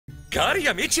Cari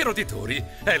amici roditori,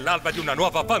 è l'alba di una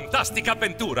nuova fantastica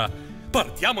avventura.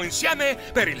 Partiamo insieme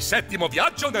per il settimo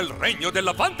viaggio nel regno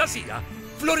della fantasia.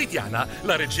 Floridiana,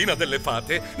 la regina delle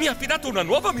fate, mi ha affidato una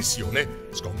nuova missione: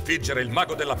 sconfiggere il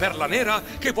mago della perla nera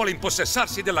che vuole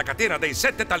impossessarsi della catena dei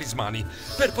 7 talismani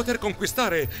per poter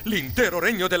conquistare l'intero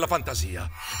regno della fantasia.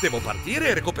 Devo partire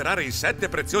e recuperare i 7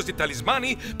 preziosi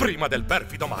talismani prima del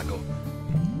perfido mago.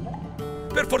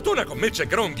 Per fortuna con me c'è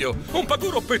Gronghio, un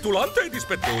paguro petulante e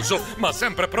dispettoso, ma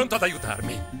sempre pronto ad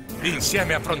aiutarmi.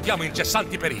 Insieme affrontiamo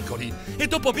incessanti pericoli e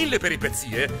dopo 1000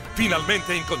 peripezie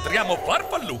finalmente incontriamo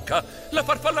Farfallucca, la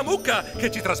farfalla mucca che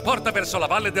ci trasporta verso la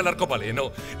valle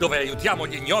dell'arcobaleno, dove aiutiamo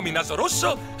gli gnomi naso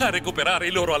rosso a recuperare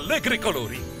i loro allegri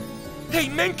colori. E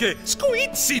in men che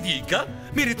squid si dica,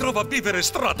 mi ritrovo a vivere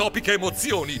stratopiche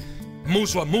emozioni,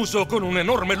 muso a muso con un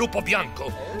enorme lupo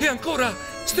bianco e ancora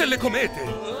stelle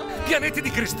comete, pianeti di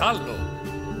cristallo,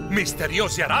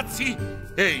 misteriosi arazzi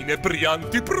e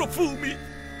inebrianti profumi.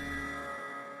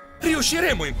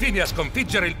 Riusciremo infine a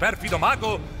sconfiggere il perfido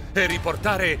mago e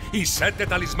riportare i 7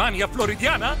 talismani a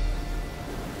Floridiana?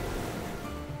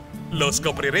 Lo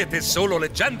scoprirete solo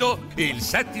leggendo Il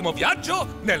settimo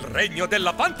viaggio nel regno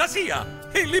della fantasia,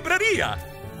 in libreria!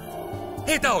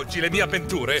 E da oggi le mie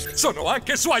avventure sono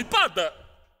anche su iPad!